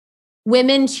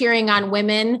women cheering on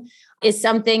women is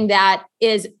something that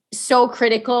is so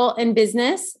critical in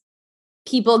business.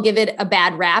 People give it a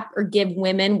bad rap or give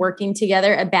women working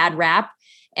together a bad rap.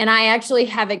 And I actually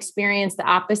have experienced the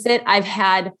opposite. I've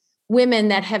had women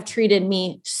that have treated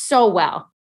me so well.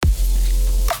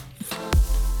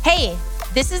 Hey,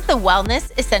 this is the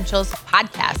Wellness Essentials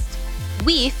Podcast.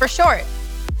 We for short.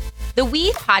 The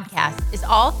We Podcast is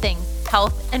all things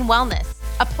health and wellness,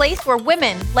 a place where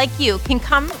women like you can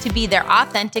come to be their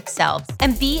authentic selves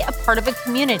and be a part of a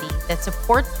community that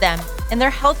supports them in their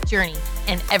health journey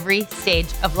in every stage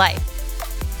of life.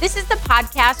 This is the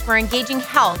podcast for engaging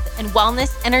health and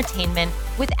wellness entertainment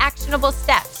with actionable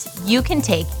steps you can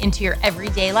take into your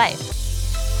everyday life.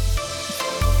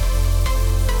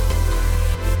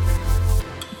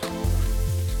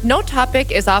 No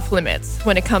topic is off limits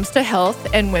when it comes to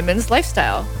health and women's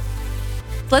lifestyle.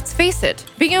 Let's face it,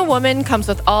 being a woman comes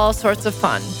with all sorts of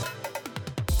fun.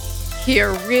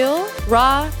 Hear real,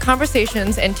 raw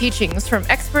conversations and teachings from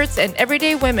experts and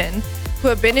everyday women who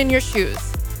have been in your shoes,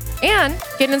 and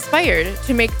get inspired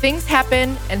to make things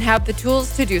happen and have the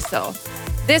tools to do so.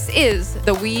 This is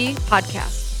the We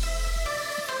Podcast.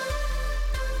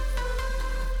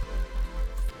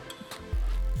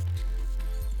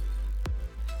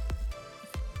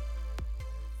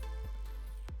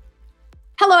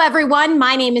 Hello, everyone.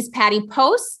 My name is Patty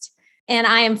Post, and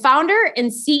I am founder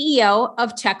and CEO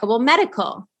of Checkable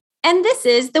Medical. And this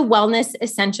is the Wellness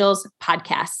Essentials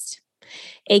Podcast,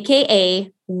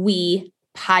 aka We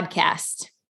Podcast.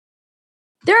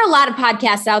 There are a lot of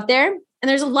podcasts out there, and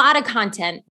there's a lot of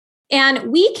content.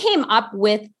 And we came up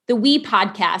with the We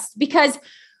Podcast because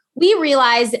we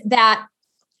realized that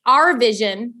our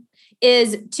vision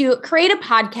is to create a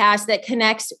podcast that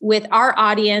connects with our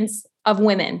audience of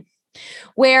women,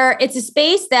 where it's a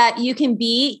space that you can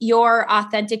be your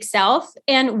authentic self,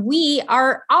 and we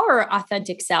are our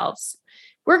authentic selves.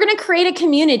 We're going to create a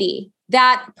community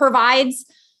that provides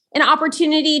an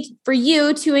opportunity for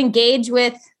you to engage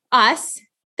with us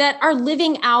that are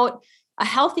living out a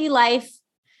healthy life,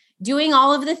 doing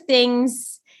all of the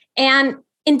things, and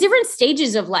in different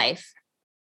stages of life.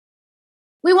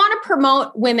 We want to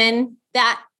promote women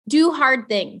that do hard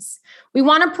things. We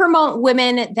want to promote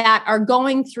women that are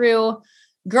going through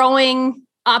growing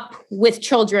up with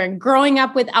children, growing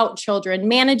up without children,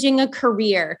 managing a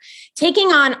career, taking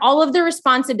on all of the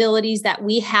responsibilities that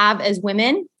we have as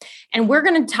women. And we're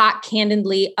going to talk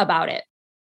candidly about it.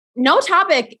 No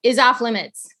topic is off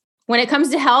limits when it comes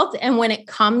to health and when it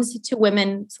comes to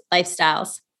women's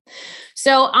lifestyles.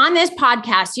 So on this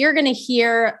podcast, you're going to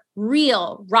hear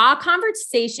real, raw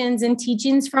conversations and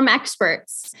teachings from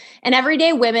experts and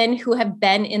everyday women who have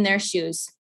been in their shoes.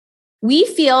 We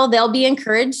feel they'll be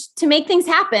encouraged to make things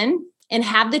happen and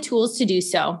have the tools to do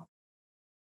so.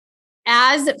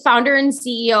 As founder and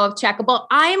CEO of Checkable,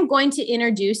 I am going to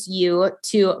introduce you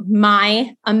to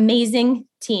my amazing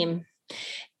team.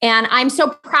 And I'm so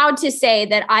proud to say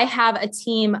that I have a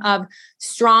team of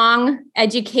strong,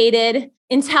 educated,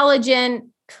 intelligent,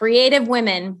 creative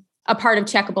women a part of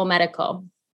Checkable Medical.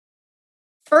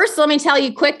 First, let me tell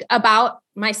you quick about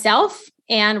myself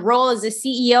and role as a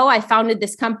CEO. I founded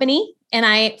this company, and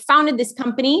I founded this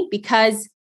company because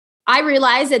I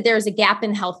realized that there's a gap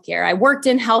in healthcare. I worked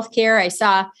in healthcare. I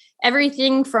saw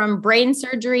everything from brain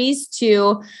surgeries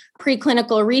to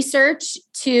preclinical research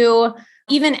to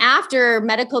even after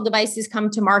medical devices come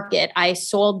to market, I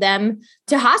sold them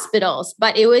to hospitals.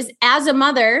 But it was as a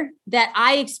mother that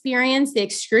I experienced the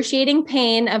excruciating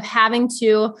pain of having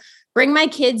to bring my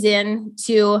kids in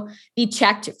to be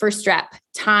checked for strep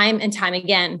time and time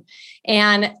again.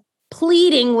 And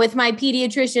pleading with my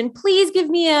pediatrician, please give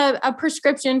me a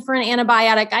prescription for an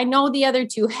antibiotic. I know the other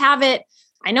two have it.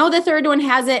 I know the third one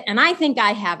has it, and I think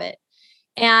I have it.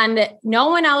 And no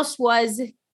one else was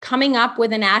coming up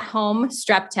with an at-home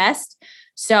strep test.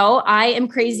 So I am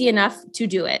crazy enough to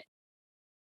do it.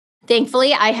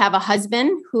 Thankfully, I have a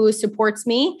husband who supports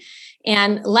me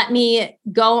and let me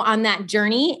go on that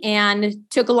journey and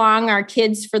took along our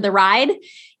kids for the ride.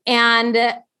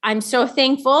 And I'm so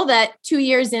thankful that 2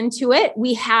 years into it,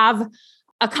 we have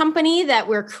a company that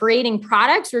we're creating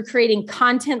products, we're creating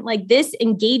content like this,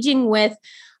 engaging with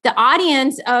the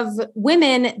audience of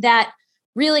women that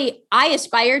really I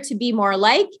aspire to be more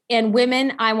like, and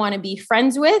women I want to be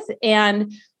friends with,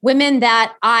 and women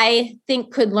that I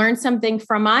think could learn something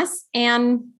from us.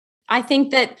 And I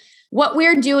think that what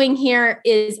we're doing here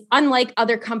is unlike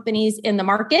other companies in the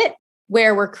market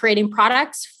where we're creating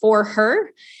products for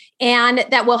her and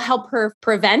that will help her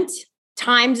prevent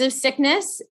times of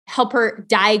sickness, help her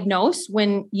diagnose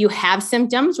when you have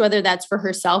symptoms, whether that's for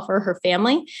herself or her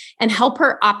family, and help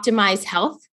her optimize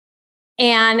health.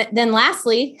 And then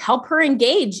lastly, help her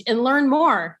engage and learn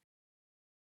more.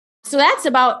 So that's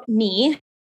about me.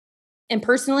 And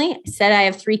personally, I said I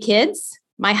have 3 kids.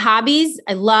 My hobbies,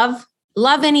 I love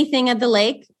anything at the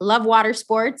lake, love water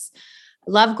sports,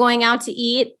 love going out to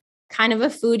eat, kind of a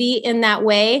foodie in that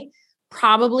way,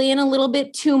 probably in a little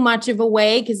bit too much of a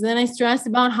way, because then I stress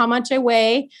about how much I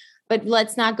weigh, but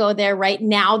let's not go there right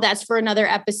now. That's for another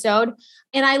episode.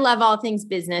 And I love all things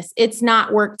business. It's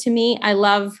not work to me. I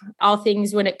love all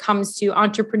things when it comes to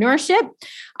entrepreneurship.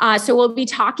 So we'll be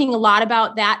talking a lot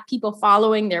about that, people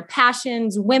following their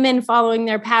passions, women following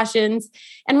their passions,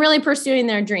 and really pursuing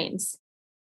their dreams.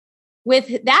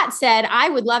 With that said, I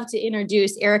would love to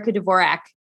introduce Erica Dvorak.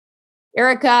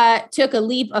 Erica took a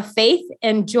leap of faith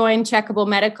and joined Checkable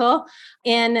Medical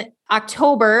in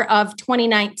October of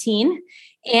 2019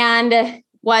 and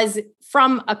was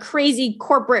from a crazy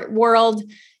corporate world,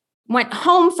 went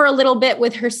home for a little bit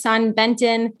with her son,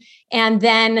 Benton. And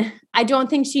then I don't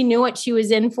think she knew what she was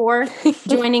in for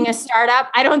joining a startup.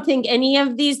 I don't think any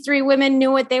of these 3 women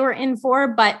knew what they were in for.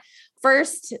 But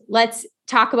first, let's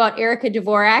talk about Erica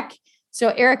Dvorak. So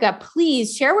Erica,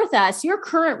 please share with us your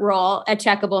current role at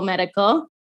Checkable Medical,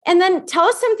 and then tell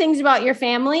us some things about your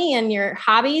family and your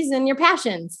hobbies and your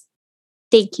passions.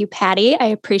 Thank you, Patty. I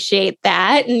appreciate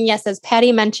that. And yes, as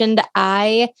Patty mentioned,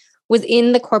 I was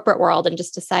in the corporate world and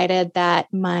just decided that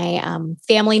my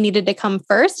family needed to come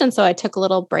first. And so I took a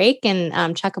little break, and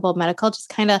Checkable Medical just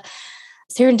kind of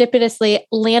serendipitously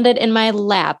landed in my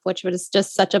lap, which was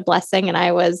just such a blessing. And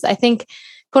I was, I think,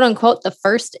 quote unquote, the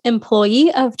first employee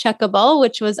of Checkable,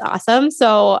 which was awesome.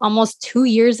 So almost 2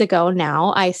 years ago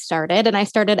now, I started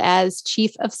as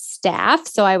chief of staff.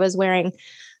 So I was wearing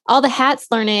all the hats,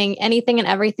 learning anything and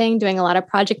everything, doing a lot of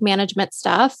project management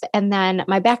stuff. And then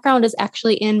my background is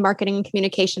actually in marketing and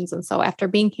communications. And so after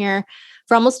being here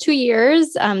for almost 2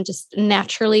 years, just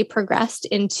naturally progressed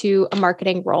into a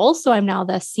marketing role. So I'm now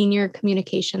the senior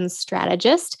communications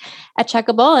strategist at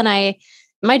Checkable. And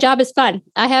my job is fun.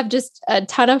 I have just a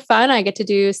ton of fun. I get to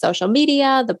do social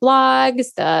media, the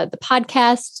blogs, the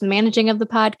podcasts, managing of the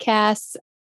podcasts,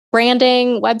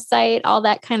 branding, website, all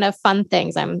that kind of fun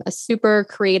things. I'm a super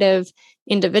creative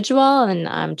individual.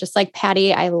 And just like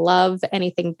Patty, I love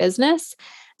anything business,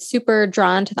 super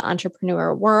drawn to the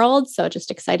entrepreneur world. So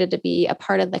just excited to be a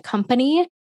part of the company.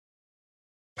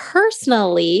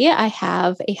 Personally, I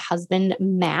have a husband,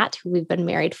 Matt, who we've been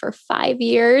married for 5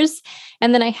 years.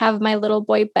 And then I have my little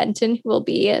boy, Benton, who will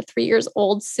be 3 years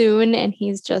old soon. And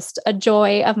he's just a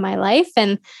joy of my life.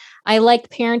 And I like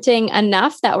parenting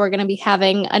enough that we're going to be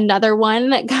having another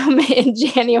one come in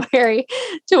January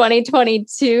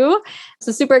 2022.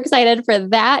 So super excited for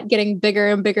that, getting bigger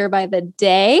and bigger by the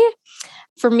day.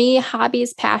 For me,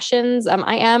 hobbies, passions,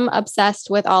 I am obsessed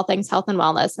with all things health and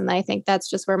wellness. And I think that's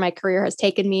just where my career has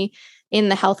taken me in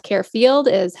the healthcare field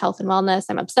is health and wellness.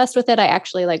 I'm obsessed with it. I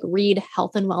actually read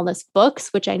health and wellness books,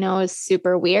 which I know is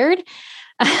super weird.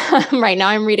 Right now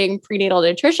I'm reading prenatal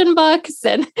nutrition books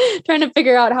and trying to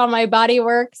figure out how my body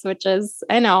works, which is,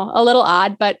 I know, a little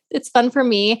odd, but it's fun for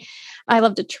me. I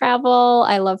love to travel.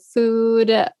 I love food.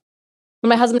 When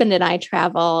my husband and I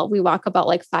travel, we walk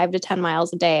about 5 to 10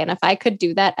 miles a day. And if I could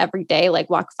do that every day,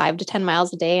 walk 5 to 10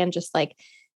 miles a day and just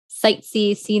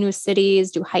sightsee, see new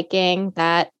cities, do hiking,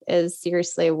 that is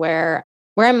seriously where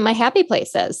my happy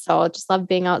place is. So I just love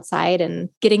being outside and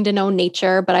getting to know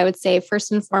nature. But I would say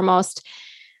first and foremost,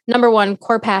 number one,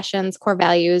 core passions, core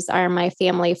values are my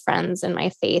family, friends, and my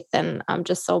faith. And I'm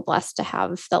just so blessed to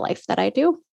have the life that I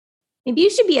do. Maybe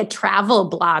you should be a travel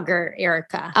blogger,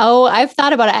 Erica. Oh, I've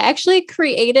thought about it. I actually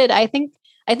created, I think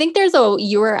there's a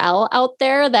URL out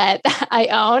there that I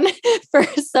own for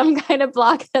some kind of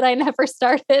blog that I never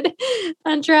started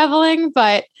on traveling,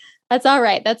 but that's all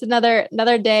right. That's another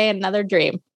day, another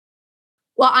dream.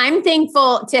 Well, I'm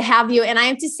thankful to have you. And I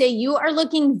have to say, you are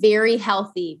looking very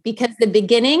healthy because the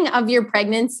beginning of your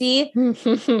pregnancy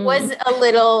was a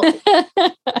little...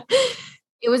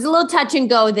 It was a little touch and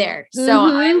go there. So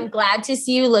I'm glad to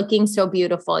see you looking so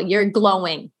beautiful. You're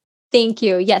glowing. Thank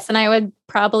you. Yes. And I would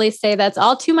probably say that's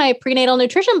all to my prenatal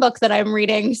nutrition book that I'm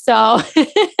reading. So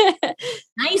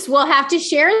nice. We'll have to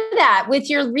share that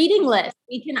with your reading list.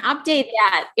 We can update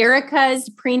that. Erica's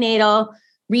prenatal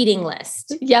reading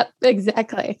list. Yep,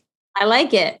 exactly. I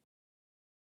like it.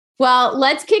 Well,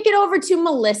 let's kick it over to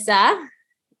Melissa.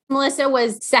 Melissa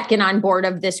was second on board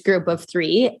of this group of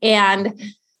 3. And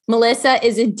Melissa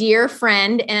is a dear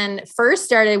friend and first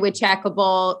started with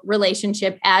Checkable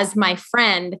relationship as my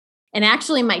friend and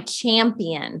actually my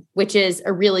champion, which is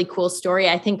a really cool story.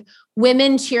 I think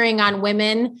women cheering on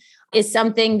women is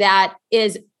something that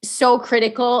is so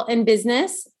critical in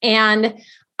business. And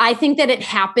I think that it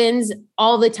happens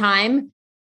all the time.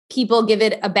 People give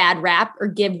it a bad rap or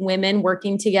give women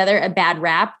working together a bad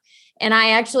rap. And I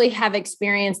actually have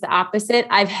experienced the opposite.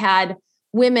 I've had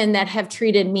women that have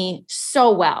treated me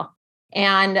so well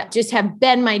and just have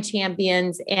been my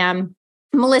champions. And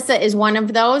Melissa is one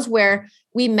of those where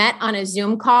we met on a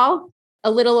Zoom call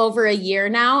a little over a year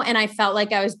now. And I felt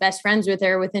like I was best friends with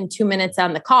her within 2 minutes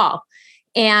on the call.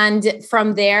 And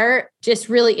from there, just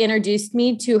really introduced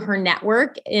me to her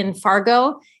network in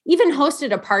Fargo, even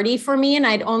hosted a party for me. And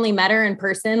I'd only met her in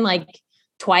person like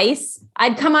twice.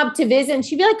 I'd come up to visit and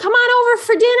she'd be like, come on over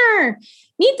for dinner,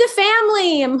 meet the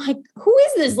family. I'm like, who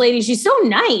is this lady? She's so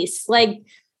nice. Like, it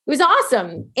was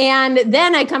awesome. And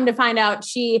then I come to find out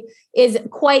she is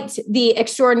quite the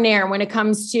extraordinaire when it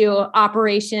comes to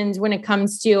operations, when it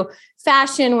comes to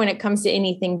fashion, when it comes to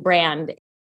anything brand.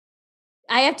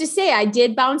 I have to say, I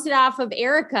did bounce it off of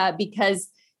Erica because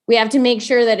we have to make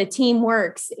sure that a team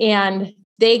works, and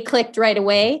they clicked right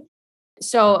away.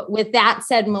 So with that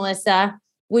said, Melissa,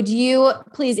 would you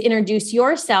please introduce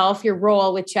yourself, your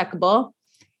role with Checkable,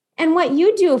 and what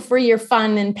you do for your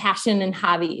fun and passion and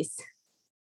hobbies?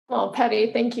 Well,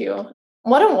 Patty, thank you.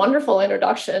 What a wonderful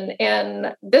introduction.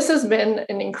 And this has been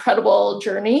an incredible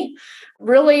journey.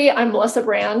 Really, I'm Melissa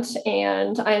Brandt,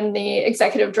 and I'm the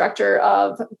executive director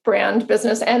of brand,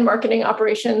 business, and marketing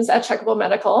operations at Checkable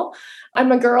Medical.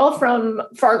 I'm a girl from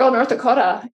Fargo, North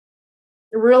Dakota,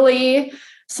 really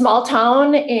small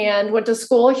town, and went to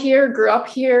school here, grew up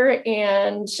here.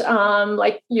 And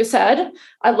like you said,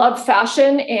 I love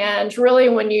fashion. And really,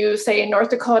 when you say North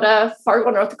Dakota, Fargo,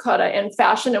 North Dakota, and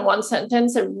fashion in one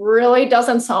sentence, it really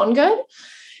doesn't sound good.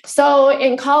 So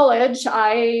in college,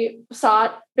 I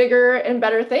sought bigger and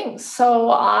better things. So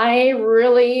I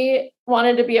really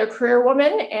wanted to be a career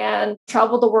woman and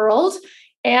travel the world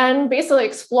and basically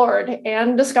explored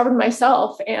and discovered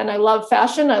myself. And I love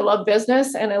fashion, I love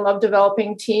business, and I love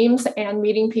developing teams and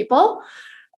meeting people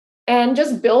and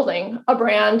just building a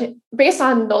brand based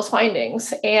on those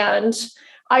findings. And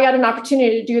I got an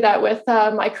opportunity to do that with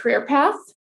my career path.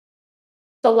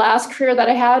 The last career that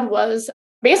I had was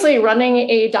basically running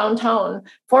a downtown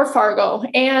for Fargo.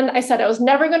 And I said I was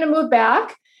never going to move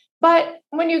back. But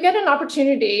when you get an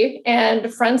opportunity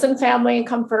and friends and family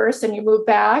come first and you move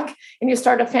back and you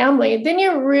start a family, then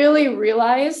you really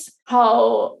realize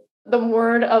how the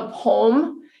word of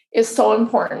home is so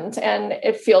important. And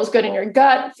it feels good in your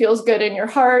gut, feels good in your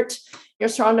heart. You're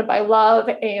surrounded by love.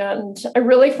 And I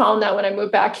really found that when I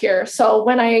moved back here. So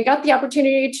when I got the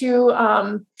opportunity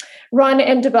to run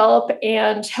and develop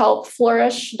and help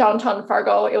flourish downtown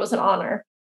Fargo, it was an honor.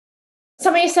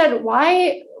 Somebody said,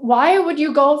 why would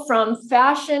you go from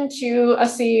fashion to a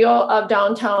CEO of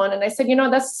downtown? And I said,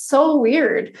 that's so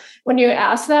weird when you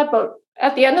ask that. But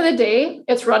at the end of the day,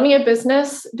 it's running a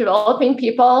business, developing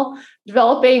people,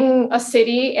 developing a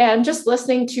city, and just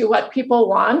listening to what people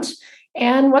want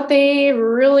and what they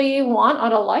really want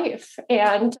out of life.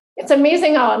 And it's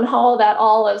amazing how that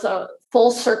all is a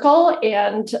full circle.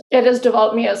 And it has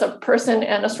developed me as a person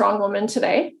and a strong woman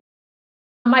today.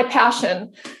 My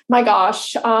passion, my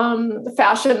gosh,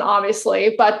 fashion,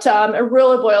 obviously, but it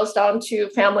really boils down to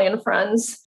family and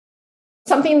friends.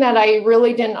 Something that I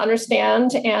really didn't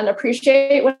understand and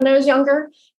appreciate when I was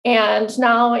younger. And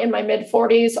now in my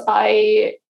mid-40s,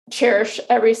 I cherish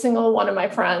every single one of my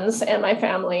friends and my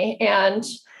family. And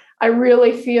I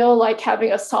really feel like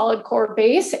having a solid core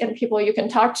base and people you can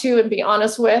talk to and be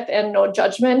honest with and no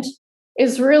judgment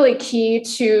is really key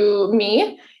to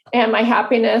me and my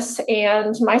happiness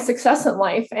and my success in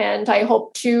life. And I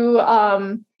hope to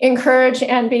encourage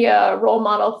and be a role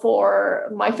model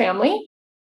for my family.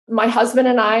 My husband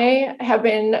and I have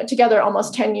been together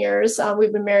almost 10 years.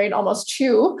 We've been married almost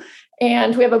 2,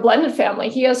 and we have a blended family.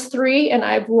 He has 3 and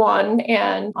I have 1.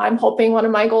 And I'm hoping one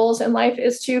of my goals in life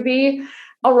is to be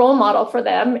a role model for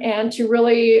them and to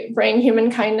really bring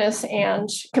human kindness and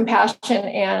compassion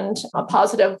and a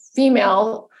positive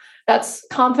female that's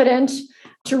confident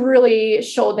to really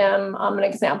show them an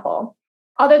example.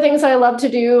 Other things I love to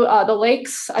do, the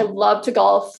lakes. I love to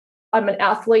golf. I'm an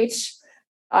athlete.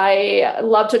 I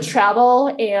love to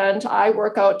travel, and I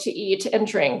work out to eat and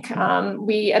drink.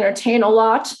 We entertain a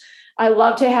lot. I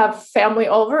love to have family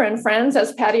over and friends,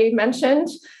 as Patty mentioned.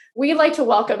 We like to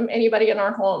welcome anybody in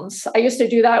our homes. I used to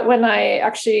do that when I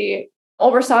actually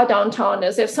oversaw downtown,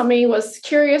 is if somebody was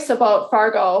curious about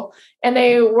Fargo and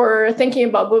they were thinking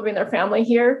about moving their family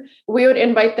here, we would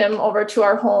invite them over to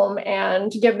our home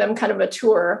and give them kind of a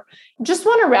tour. Just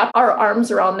want to wrap our arms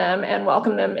around them and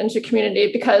welcome them into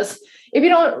community, because if you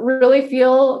don't really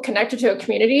feel connected to a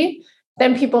community,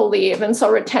 then people leave. And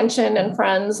so retention and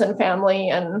friends and family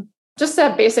and just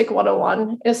that basic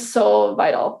 101 is so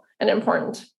vital and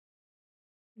important.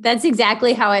 That's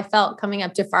exactly how I felt coming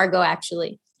up to Fargo,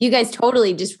 actually. You guys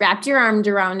totally just wrapped your arms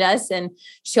around us and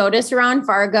showed us around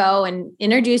Fargo and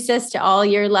introduced us to all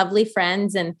your lovely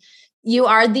friends. And you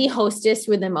are the hostess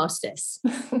with the mostest.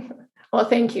 Well,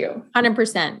 thank you.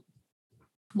 100%.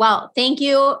 Well, thank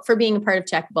you for being a part of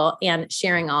Checkable and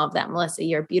sharing all of that, Melissa.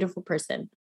 You're a beautiful person.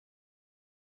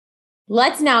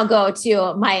 Let's now go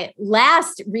to my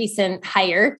last recent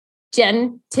hire,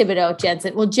 Jen Thibodeau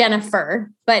Jensen. Well,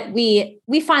 Jennifer, but we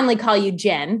finally call you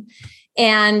Jen.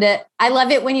 And I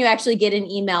love it when you actually get an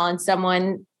email and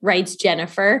someone writes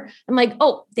Jennifer. I'm like,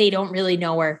 oh, they don't really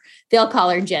know her. They'll call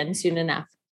her Jen soon enough.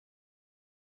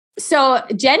 So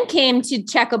Jen came to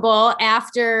Checkable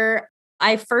after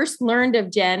I first learned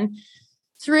of Jen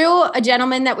through a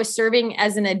gentleman that was serving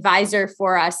as an advisor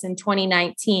for us in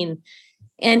 2019.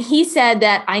 And he said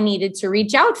that I needed to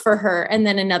reach out for her and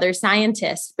then another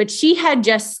scientist, but she had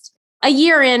just a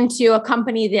year into a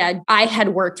company that I had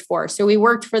worked for. So we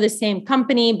worked for the same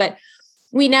company, but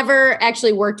we never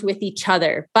actually worked with each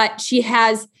other. But she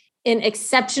has an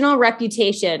exceptional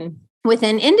reputation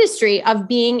within industry of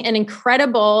being an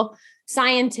incredible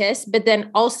scientist, but then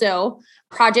also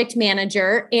project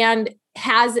manager, and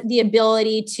has the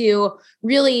ability to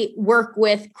really work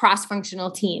with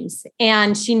cross-functional teams.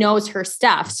 And she knows her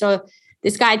stuff. So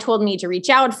this guy told me to reach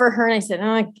out for her. And I said,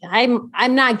 oh,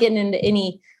 I'm not getting into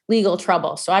any legal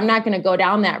trouble, so I'm not going to go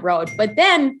down that road. But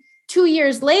then 2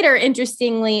 years later,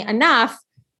 interestingly enough,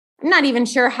 I'm not even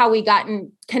sure how we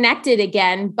gotten connected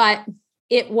again, but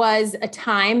it was a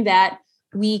time that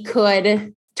we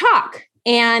could talk.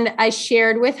 And I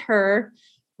shared with her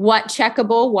what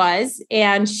Checkable was,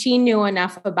 and she knew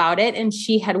enough about it. And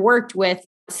she had worked with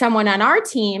someone on our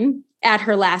team at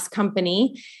her last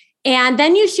company. And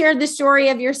then you shared the story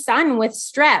of your son with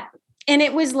strep. And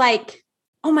it was like,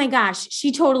 oh my gosh,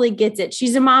 she totally gets it.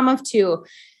 She's a mom of two.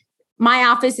 My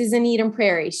office is in Eden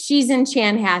Prairie. She's in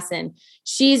Chanhassen.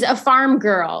 She's a farm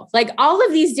girl. Like all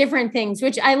of these different things,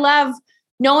 which I love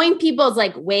knowing people's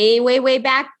like way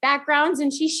back backgrounds.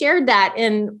 And she shared that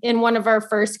in one of our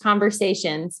first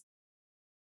conversations.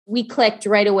 We clicked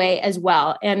right away as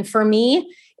well. And for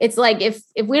me, it's like, if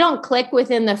we don't click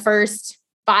within the first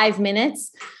 5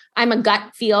 minutes, I'm a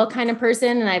gut feel kind of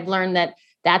person. And I've learned that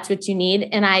that's what you need.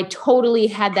 And I totally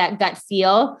had that gut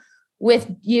feel with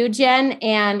you, Jen.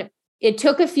 And it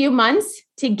took a few months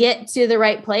to get to the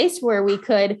right place where we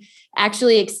could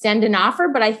actually extend an offer.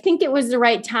 But I think it was the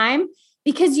right time,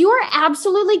 because you are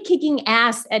absolutely kicking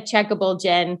ass at Checkable,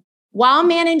 Jen, while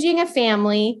managing a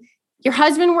family. Your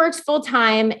husband works full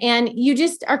time and you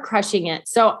just are crushing it.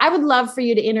 So I would love for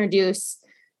you to introduce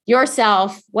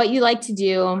yourself, what you like to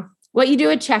do, what you do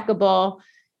at Checkable,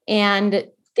 and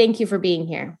thank you for being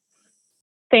here.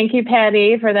 Thank you,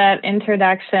 Patty, for that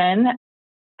introduction.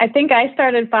 I think I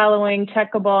started following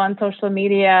Checkable on social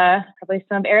media, probably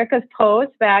some of Erica's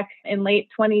posts back in late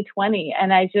 2020.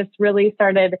 And I just really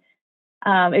started,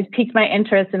 it piqued my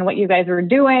interest in what you guys were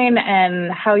doing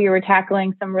and how you were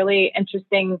tackling some really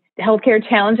interesting healthcare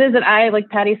challenges that I, like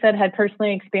Patty said, had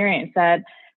personally experienced. That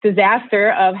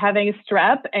disaster of having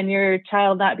strep and your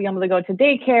child not being able to go to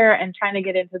daycare and trying to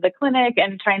get into the clinic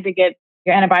and trying to get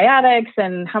your antibiotics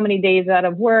and how many days out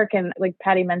of work. And like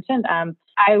Patty mentioned,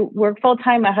 I work full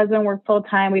time. My husband worked full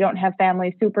time. We don't have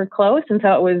family super close. And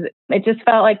so it just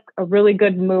felt like a really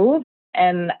good move.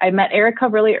 And I met Erica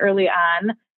really early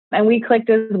on and we clicked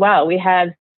as well.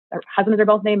 Our husbands are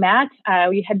both named Matt.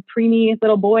 We had preemie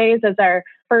little boys as our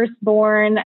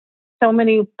firstborn. So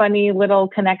many funny little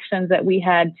connections that we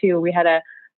had too. We had a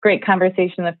great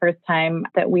conversation the first time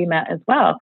that we met as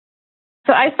well.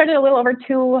 So I started a little over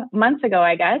 2 months ago,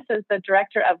 I guess, as the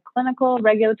Director of Clinical,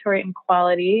 Regulatory, and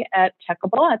Quality at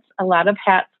Checkable. That's a lot of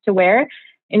hats to wear.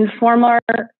 In former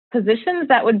positions,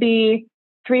 that would be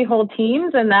 3 whole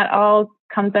teams, and that all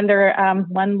comes under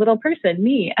one little person,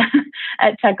 me,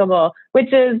 at Checkable,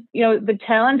 which is, the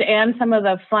challenge and some of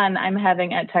the fun I'm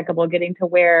having at Checkable, getting to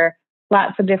wear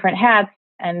lots of different hats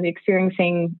and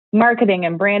experiencing marketing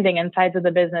and branding and sides of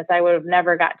the business I would have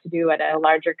never got to do at a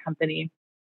larger company.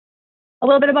 A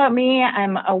little bit about me.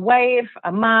 I'm a wife,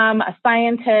 a mom, a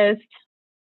scientist.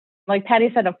 Like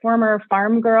Patty said, a former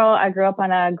farm girl. I grew up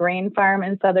on a grain farm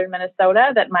in southern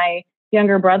Minnesota that my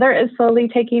younger brother is slowly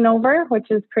taking over, which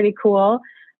is pretty cool.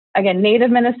 Again, native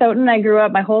Minnesotan. I grew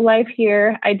up my whole life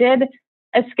here. I did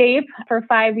escape for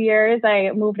 5 years.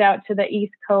 I moved out to the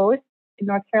East Coast in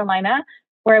North Carolina,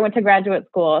 where I went to graduate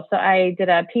school. So I did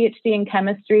a PhD in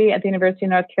chemistry at the University of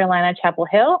North Carolina, Chapel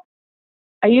Hill.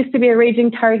 I used to be a raging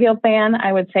Tar Heel fan.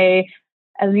 I would say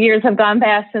as years have gone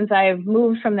past since I've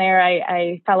moved from there,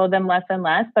 I follow them less and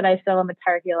less, but I still am a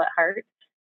Tar Heel at heart.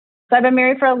 So I've been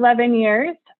married for 11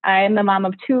 years. I am the mom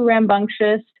of 2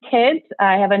 rambunctious kids.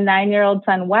 I have a 9-year-old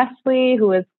son, Wesley,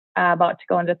 who is about to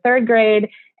go into 3rd grade,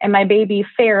 and my baby,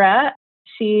 Farah.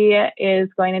 She is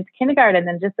going into kindergarten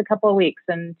in just a couple of weeks.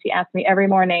 And she asks me every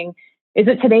morning, is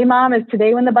it today, Mom? Is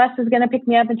today when the bus is going to pick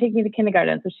me up and take me to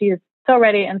kindergarten? So she is so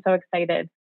ready and so excited.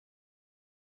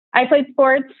 I played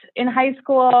sports in high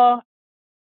school.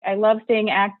 I love staying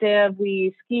active.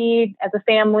 We skied as a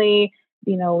family.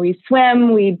 We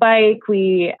swim, we bike,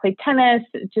 we play tennis,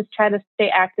 just try to stay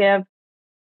active.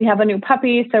 We have a new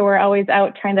puppy, so we're always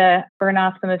out trying to burn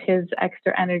off some of his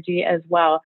extra energy as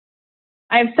well.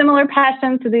 I have similar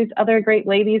passions to these other great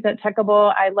ladies at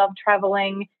Checkable. I love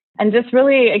traveling and just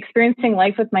really experiencing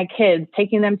life with my kids,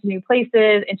 taking them to new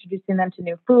places, introducing them to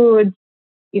new foods.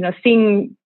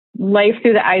 Seeing life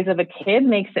through the eyes of a kid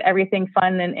makes everything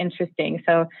fun and interesting.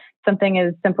 So something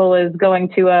as simple as going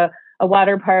to a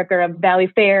water park or a valley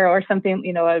fair or something,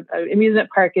 a amusement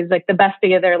park is like the best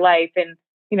day of their life. And,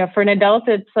 for an adult,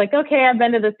 it's like, okay, I've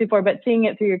been to this before, but seeing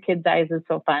it through your kids' eyes is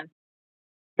so fun.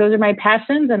 Those are my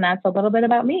passions, and that's a little bit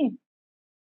about me.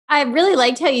 I really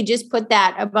liked how you just put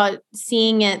that about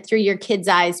seeing it through your kids'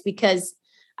 eyes, because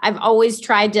I've always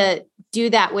tried to do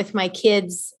that with my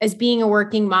kids as being a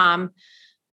working mom,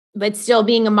 but still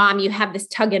being a mom, you have this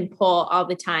tug and pull all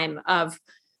the time of,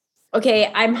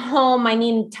 okay, I'm home. I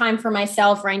need time for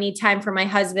myself, or I need time for my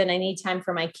husband. I need time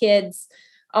for my kids.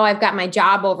 Oh, I've got my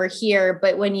job over here.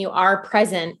 But when you are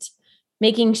present,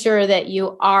 making sure that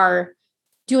you are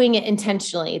doing it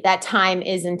intentionally, that time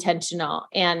is intentional.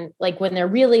 And like when they're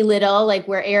really little, like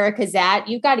where Erica's at,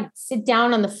 you've got to sit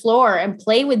down on the floor and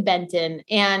play with Benton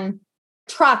and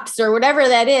trucks or whatever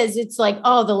that is. It's like,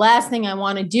 oh, the last thing I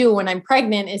want to do when I'm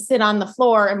pregnant is sit on the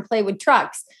floor and play with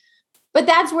trucks. But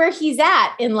that's where he's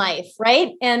at in life,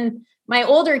 right? And my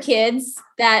older kids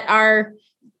that are,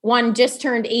 one just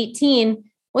turned 18,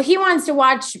 well, he wants to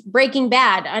watch Breaking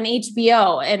Bad on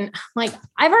HBO. And like,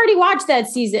 I've already watched that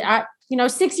season,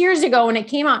 6 years ago when it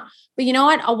came out. But you know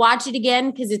what? I'll watch it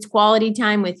again because it's quality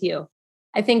time with you.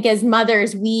 I think as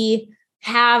mothers, we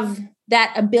have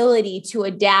that ability to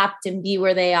adapt and be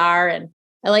where they are. And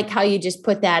I like how you just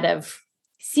put that of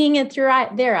seeing it through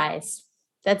their eyes.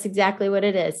 That's exactly what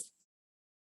it is.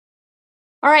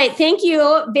 All right. Thank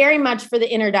you very much for the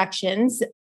introductions.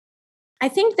 I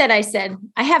think that I said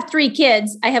I have 3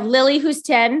 kids. I have Lily, who's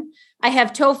 10. I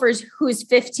have Topher's, who's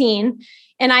 15.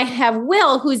 And I have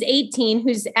Will, who's 18,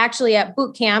 who's actually at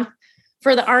boot camp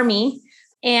for the Army.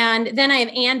 And then I have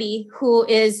Andy, who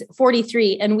is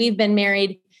 43. And we've been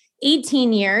married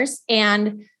 18 years.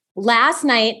 And last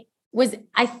night was,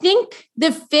 I think, the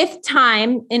 5th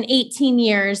time in 18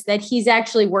 years that he's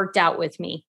actually worked out with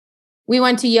me. We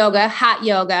went to yoga, hot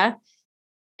yoga.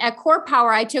 At Core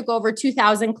Power, I took over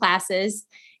 2,000 classes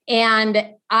and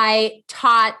I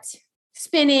taught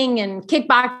spinning and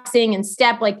kickboxing and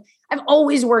step. Like I've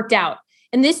always worked out.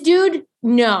 And this dude,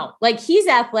 no, like he's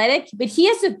athletic, but he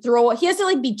has to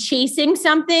like be chasing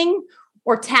something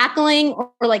or tackling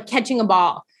or like catching a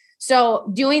ball.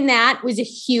 So doing that was a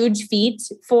huge feat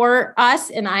for us.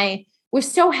 And I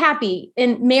was so happy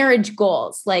in marriage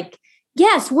goals. Like,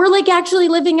 yes, we're like actually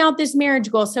living out this marriage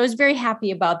goal. So I was very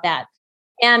happy about that.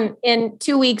 And in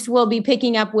 2 weeks, we'll be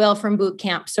picking up Will from boot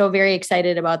camp. So very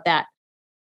excited about that.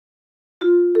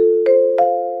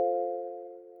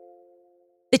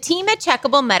 The team at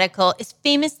Checkable Medical is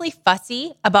famously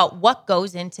fussy about what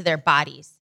goes into their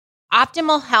bodies.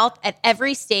 Optimal health at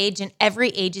every stage and every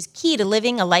age is key to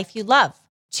living a life you love.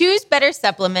 Choose better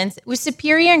supplements with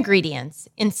superior ingredients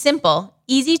in simple,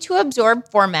 easy-to-absorb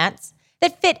formats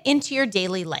that fit into your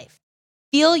daily life.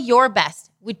 Feel your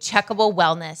best with Checkable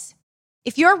Wellness.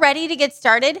 If you're ready to get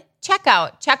started, check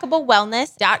out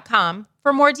checkablewellness.com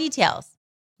for more details.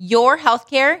 Your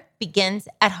healthcare begins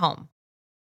at home.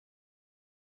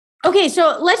 Okay,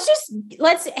 so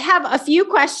let's have a few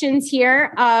questions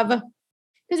here because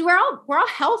we're all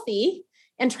healthy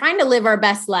and trying to live our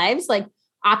best lives, like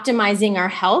optimizing our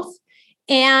health.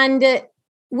 And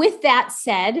with that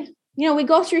said, we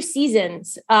go through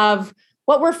seasons of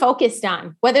what we're focused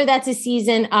on, whether that's a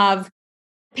season of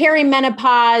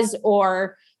perimenopause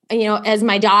or, as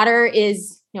my daughter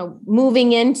is,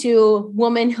 moving into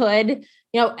womanhood,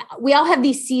 we all have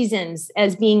these seasons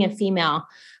as being a female.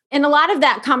 And a lot of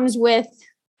that comes with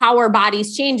how our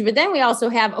bodies change. But then we also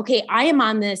have, okay, I am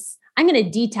on this, I'm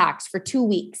going to detox for 2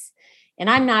 weeks and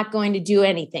I'm not going to do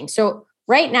anything. So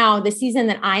right now, the season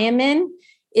that I am in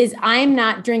is I'm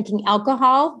not drinking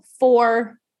alcohol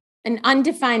for an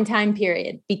undefined time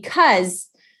period because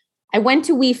I went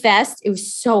to We Fest. It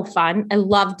was so fun. I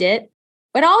loved it.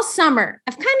 But all summer,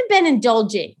 I've kind of been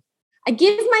indulging. I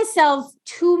give myself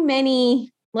too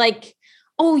many, like,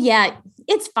 oh yeah,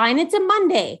 it's fine. It's a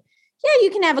Monday. Yeah,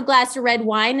 you can have a glass of red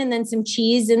wine and then some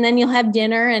cheese and then you'll have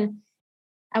dinner. And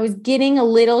I was getting a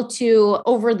little too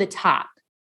over the top.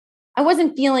 I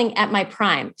wasn't feeling at my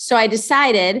prime. So I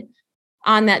decided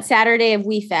on that Saturday of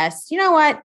We Fest, you know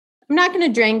what? I'm not going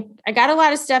to drink. I got a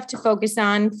lot of stuff to focus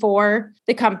on for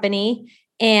the company.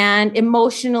 And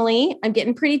emotionally, I'm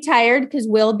getting pretty tired because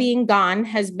Will being gone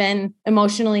has been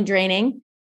emotionally draining.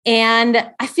 And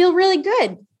I feel really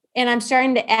good. And I'm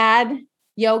starting to add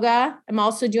yoga. I'm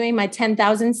also doing my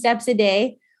 10,000 steps a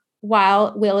day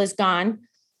while Will is gone.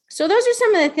 So those are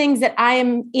some of the things that I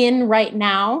am in right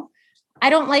now. I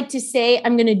don't like to say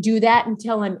I'm going to do that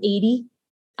until I'm 80.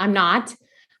 I'm not.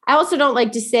 I also don't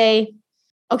like to say,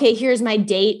 okay, here's my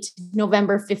date,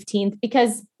 November 15th,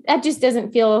 because that just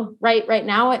doesn't feel right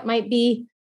now. It might be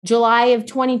July of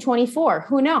 2024.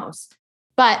 Who knows?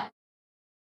 But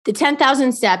the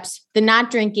 10,000 steps, the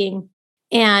not drinking,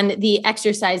 and the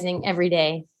exercising every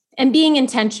day and being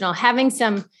intentional, having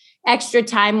some extra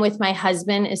time with my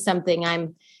husband is something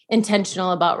I'm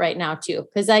intentional about right now too,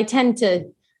 because I tend to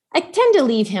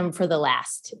leave him for the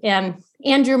last, and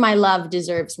Andrew, my love,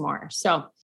 deserves more. So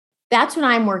that's what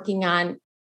I'm working on.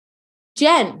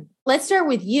 Jen, let's start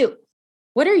with you.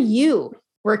 What are you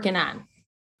working on?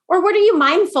 Or what are you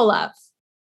mindful of?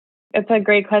 It's a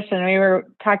great question. We were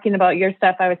talking about your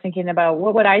stuff. I was thinking about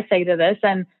what would I say to this?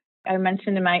 And I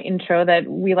mentioned in my intro that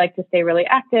we like to stay really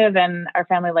active and our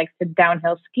family likes to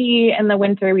downhill ski in the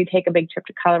winter. We take a big trip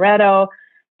to Colorado.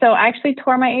 So I actually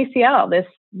tore my ACL this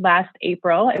last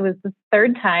April. It was the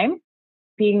third time.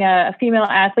 Being a female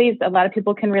athlete, a lot of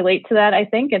people can relate to that. I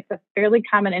think it's a fairly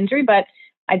common injury, but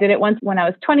I did it once when I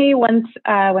was 20, once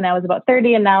when I was about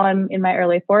 30, and now I'm in my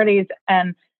early 40s.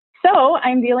 And so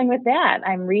I'm dealing with that.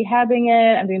 I'm rehabbing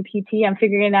it. I'm doing PT. I'm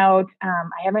figuring out, I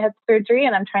haven't had surgery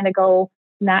and I'm trying to go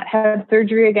not have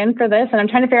surgery again for this. And I'm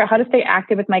trying to figure out how to stay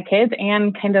active with my kids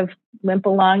and kind of limp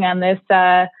along on this,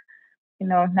 not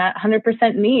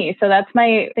 100% knee. So that's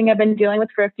my thing I've been dealing with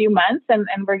for a few months, and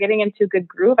we're getting into a good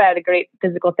groove. I had a great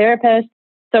physical therapist.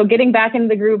 So getting back into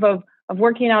the groove of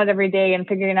working out every day and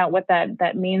figuring out what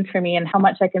that means for me and how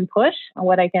much I can push and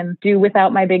what I can do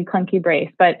without my big clunky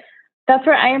brace. But that's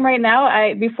where I am right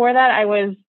now. Before that, I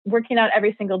was working out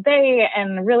every single day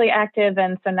and really active.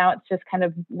 And so now it's just kind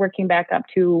of working back up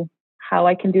to how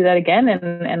I can do that again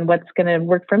and what's going to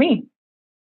work for me.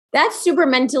 That's super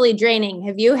mentally draining.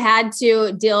 Have you had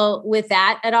to deal with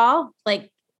that at all? Like,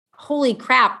 holy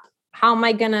crap, how am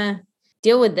I going to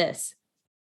deal with this?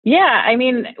 Yeah. I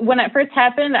mean, when it first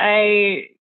happened,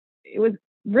 it was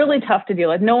really tough to deal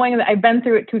with, knowing that I've been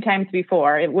through it 2 times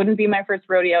before. It wouldn't be my first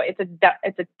rodeo. It's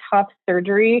a tough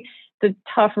surgery. It's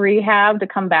a tough rehab to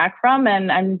come back from.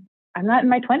 And I'm not in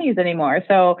my 20s anymore.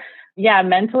 So yeah,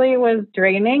 mentally it was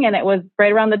draining. And it was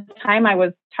right around the time I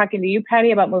was talking to you,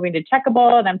 Patty, about moving to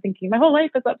Checkable. And I'm thinking my whole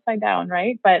life is upside down,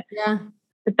 right? But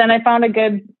then I found a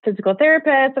good physical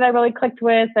therapist that I really clicked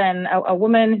with, and a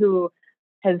woman who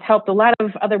has helped a lot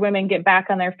of other women get back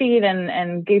on their feet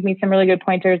and gave me some really good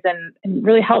pointers and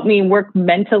really helped me work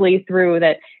mentally through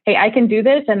that. Hey, I can do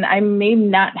this and I may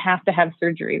not have to have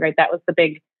surgery, right? That was the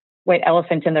big white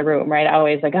elephant in the room, right?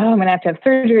 Always like, oh, I'm going to have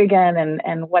surgery again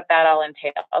and what that all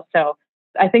entails. So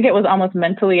I think it was almost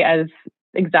mentally as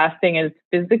exhausting as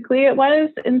physically it was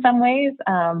in some ways.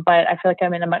 But I feel like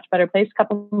I'm in a much better place a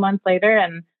couple of months later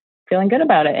and feeling good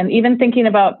about it. And even thinking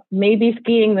about maybe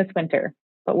skiing this winter,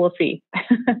 but we'll see.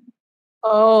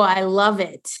 Oh, I love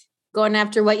it. Going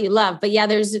after what you love. But yeah,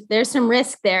 there's some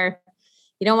risk there.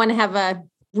 You don't want to have a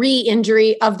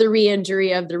re-injury of the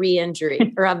re-injury of the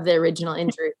re-injury or of the original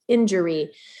injury.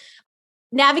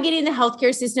 Navigating the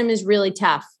healthcare system is really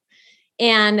tough.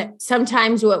 And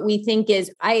sometimes what we think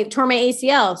is, I tore my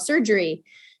ACL, surgery,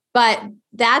 but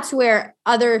that's where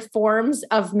other forms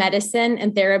of medicine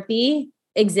and therapy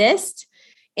exist.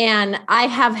 And I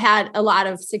have had a lot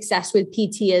of success with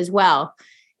PT as well.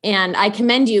 And I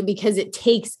commend you because it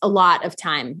takes a lot of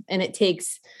time and it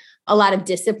takes a lot of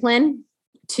discipline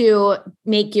to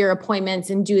make your appointments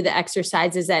and do the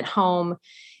exercises at home.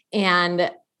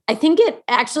 And I think it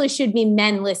actually should be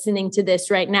men listening to this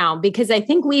right now, because I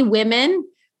think we women,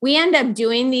 we end up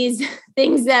doing these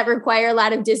things that require a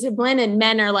lot of discipline, and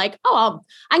men are like, oh,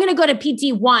 I'm going to go to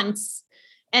PT once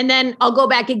and then I'll go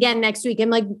back again next week. I'm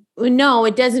like, no,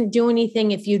 it doesn't do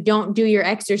anything if you don't do your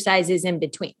exercises in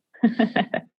between.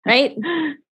 Right?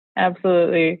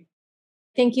 Absolutely.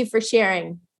 Thank you for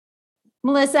sharing.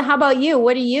 Melissa, how about you?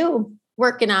 What are you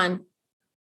working on?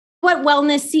 What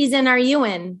wellness season are you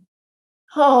in?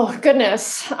 Oh,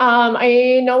 goodness.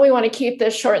 I know we want to keep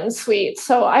this short and sweet.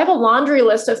 So I have a laundry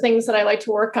list of things that I like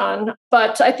to work on.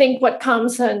 But I think what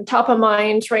comes on top of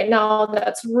mind right now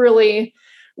that's really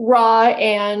raw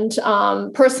and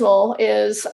personal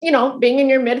is, being in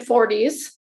your mid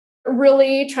 40s,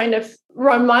 really trying to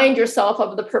remind yourself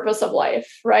of the purpose of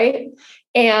life, right?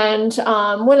 And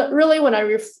when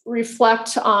I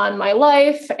reflect on my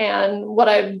life and what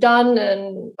I've done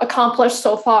and accomplished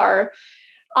so far,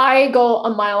 I go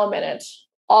a mile a minute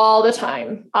all the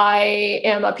time. I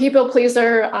am a people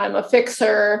pleaser. I'm a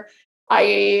fixer.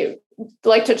 I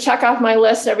like to check off my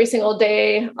list every single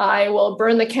day. I will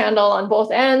burn the candle on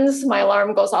both ends. My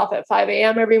alarm goes off at 5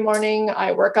 a.m. every morning.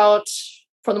 I work out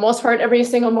for the most part every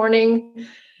single morning.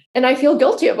 And I feel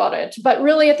guilty about it. But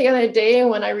really, at the end of the day,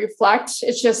 when I reflect,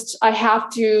 it's just I have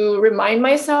to remind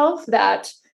myself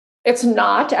that it's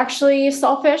not actually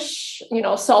selfish.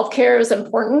 Self-care is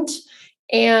important.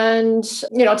 And,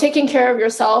 taking care of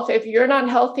yourself, if you're not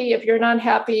healthy, if you're not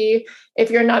happy, if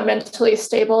you're not mentally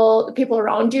stable, the people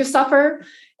around you suffer.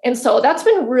 And so that's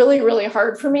been really, really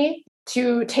hard for me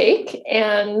to take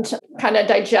and kind of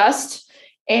digest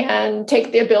and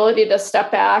take the ability to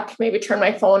step back, maybe turn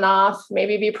my phone off,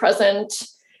 maybe be present,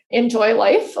 enjoy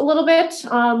life a little bit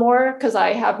more, because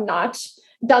I have not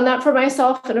done that for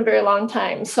myself in a very long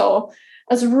time. So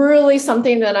that's really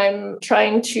something that I'm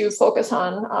trying to focus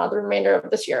on the remainder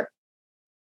of this year.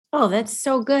 Oh, that's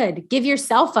so good. Give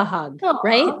yourself a hug,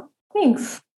 right?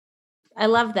 Thanks. I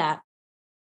love that.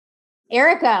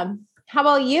 Erica, how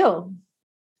about you?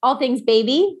 All things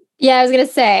baby? Yeah, I was going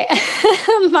to say,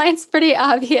 mine's pretty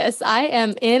obvious. I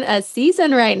am in a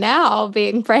season right now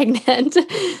being pregnant.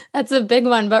 That's a big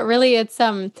one, but really it's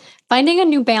finding a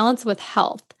new balance with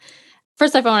health.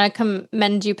 First off, I want to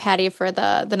commend you, Patty, for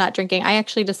the not drinking. I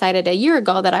actually decided a year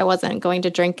ago that I wasn't going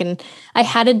to drink, and I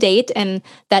had a date, and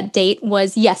that date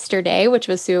was yesterday, which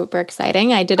was super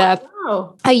exciting. I did a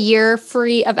year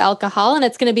free of alcohol, and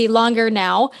it's going to be longer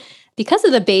now because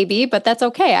of the baby, but that's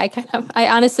okay. I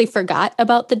honestly forgot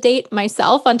about the date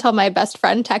myself until my best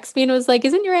friend texted me and was like,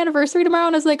 "Isn't your anniversary tomorrow?"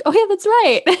 And I was like, "Oh yeah, that's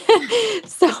right."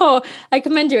 So I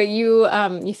commend you.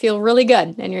 You feel really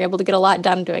good, and you're able to get a lot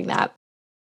done doing that.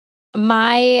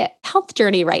 My health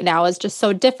journey right now is just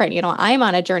so different. I'm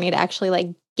on a journey to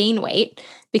actually gain weight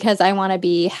because I want to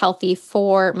be healthy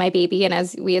for my baby. And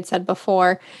as we had said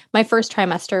before, my first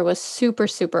trimester was super,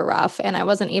 super rough and I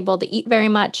wasn't able to eat very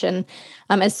much. And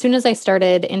as soon as I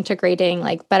started integrating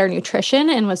better nutrition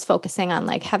and was focusing on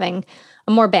having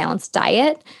a more balanced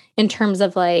diet in terms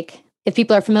of if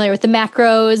people are familiar with the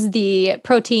macros, the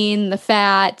protein, the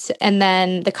fat, and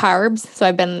then the carbs. So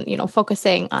I've been,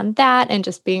 focusing on that and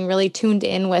just being really tuned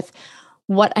in with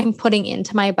what I'm putting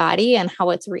into my body and how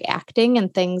it's reacting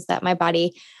and things that my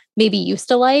body maybe used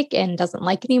to like and doesn't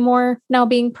like anymore now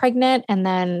being pregnant. And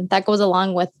then that goes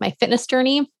along with my fitness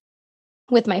journey.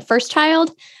 With my first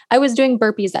child, I was doing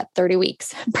burpees at 30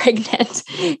 weeks pregnant.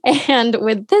 And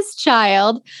with this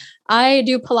child, I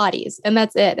do Pilates and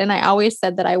that's it. And I always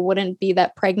said that I wouldn't be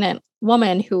that pregnant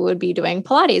woman who would be doing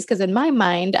Pilates because in my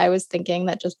mind, I was thinking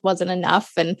that just wasn't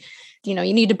enough. And, you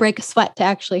need to break a sweat to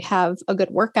actually have a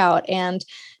good workout. And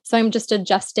so I'm just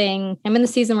adjusting. I'm in the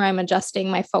season where I'm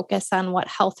adjusting my focus on what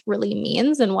health really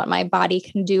means and what my body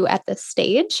can do at this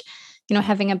stage.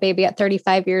 Having a baby at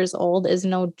 35 years old is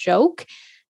no joke.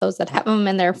 Those that have them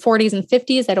in their 40s and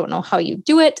 50s, I don't know how you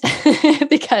do it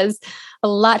because a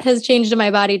lot has changed in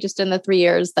my body just in the 3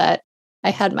 years that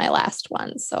I had my last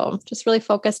one. So just really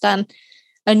focused on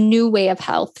a new way of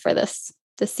health for this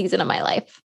season of my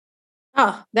life.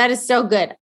 Oh, that is so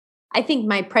good. I think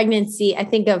my pregnancy, I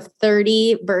think of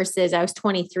 30 versus I was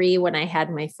 23 when I had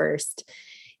my first.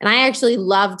 And I actually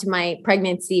loved my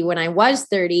pregnancy when I was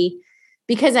 30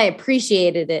 because I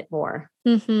appreciated it more.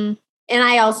 Mm-hmm. And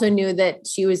I also knew that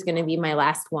she was going to be my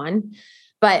last one,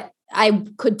 but I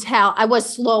could tell I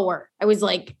was slower. I was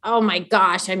like, oh my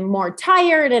gosh, I'm more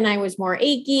tired and I was more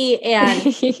achy.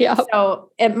 And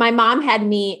and my mom had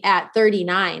me at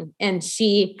 39 and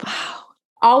she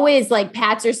always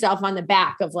pats herself on the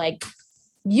back of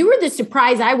you were the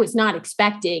surprise I was not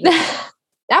expecting.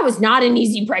 That was not an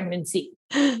easy pregnancy.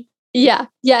 Yeah.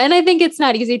 Yeah. And I think it's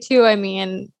not easy too. I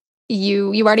mean,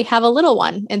 you already have a little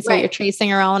one. And so You're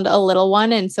chasing around a little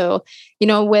one. And so,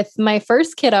 with my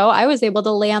first kiddo, I was able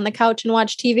to lay on the couch and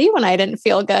watch TV when I didn't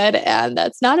feel good. And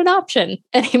that's not an option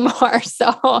anymore.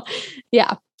 So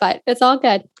yeah, but it's all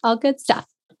good. All good stuff.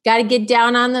 Got to get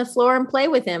down on the floor and play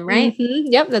with him, right?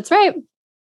 Mm-hmm. Yep, that's right.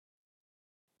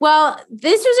 Well,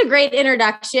 this was a great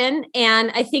introduction.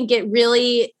 And I think it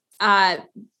really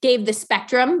gave the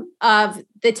spectrum of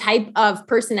the type of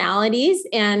personalities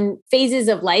and phases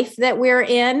of life that we're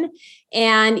in.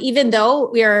 And even though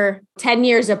we're 10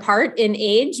 years apart in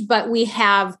age, but we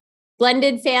have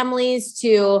blended families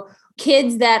to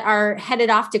kids that are headed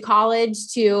off to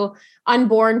college to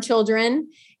unborn children.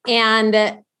 And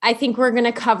I think we're going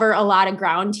to cover a lot of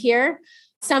ground here.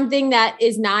 Something that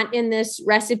is not in this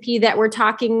recipe that we're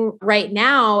talking right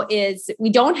now is we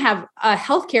don't have a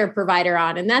healthcare provider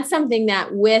on. And that's something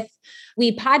that with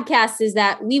We Podcast is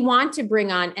that we want to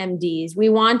bring on MDs. We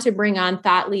want to bring on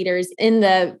thought leaders in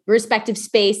the respective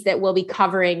space that we'll be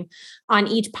covering on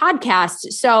each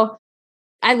podcast. So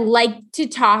I like to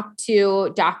talk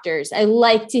to doctors. I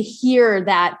like to hear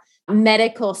that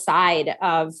medical side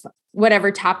of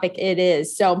whatever topic it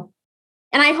is. So,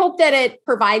 and I hope that it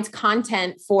provides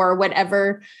content for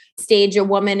whatever stage a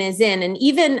woman is in. And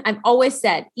even, I've always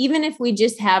said, even if we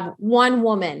just have one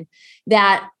woman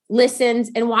that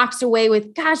listens and walks away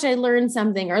with, gosh, I learned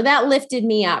something, or that lifted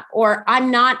me up, or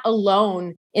I'm not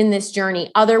alone in this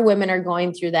journey. Other women are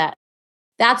going through that.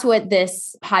 That's what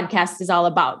this podcast is all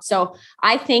about. So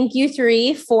I thank you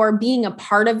three for being a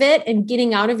part of it and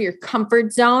getting out of your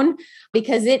comfort zone,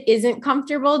 because it isn't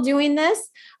comfortable doing this.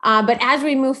 But as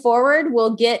we move forward,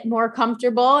 we'll get more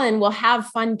comfortable and we'll have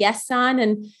fun guests on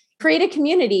and create a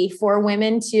community for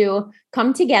women to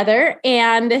come together,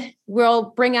 and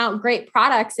we'll bring out great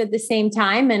products at the same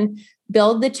time and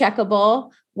build the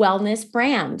Checkable wellness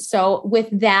brand. So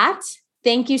with that,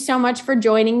 thank you so much for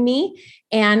joining me.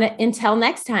 And until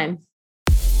next time.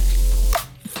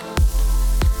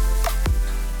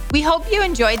 We hope you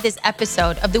enjoyed this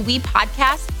episode of the We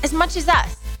Podcast as much as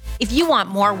us. If you want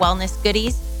more wellness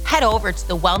goodies, head over to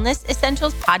the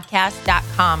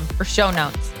wellnessessentialspodcast.com for show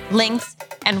notes, links,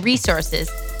 and resources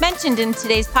mentioned in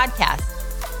today's podcast.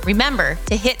 Remember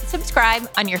to hit subscribe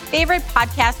on your favorite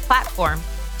podcast platform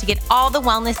to get all the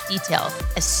wellness details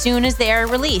as soon as they are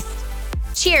released.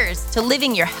 Cheers to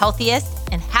living your healthiest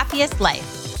and happiest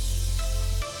life.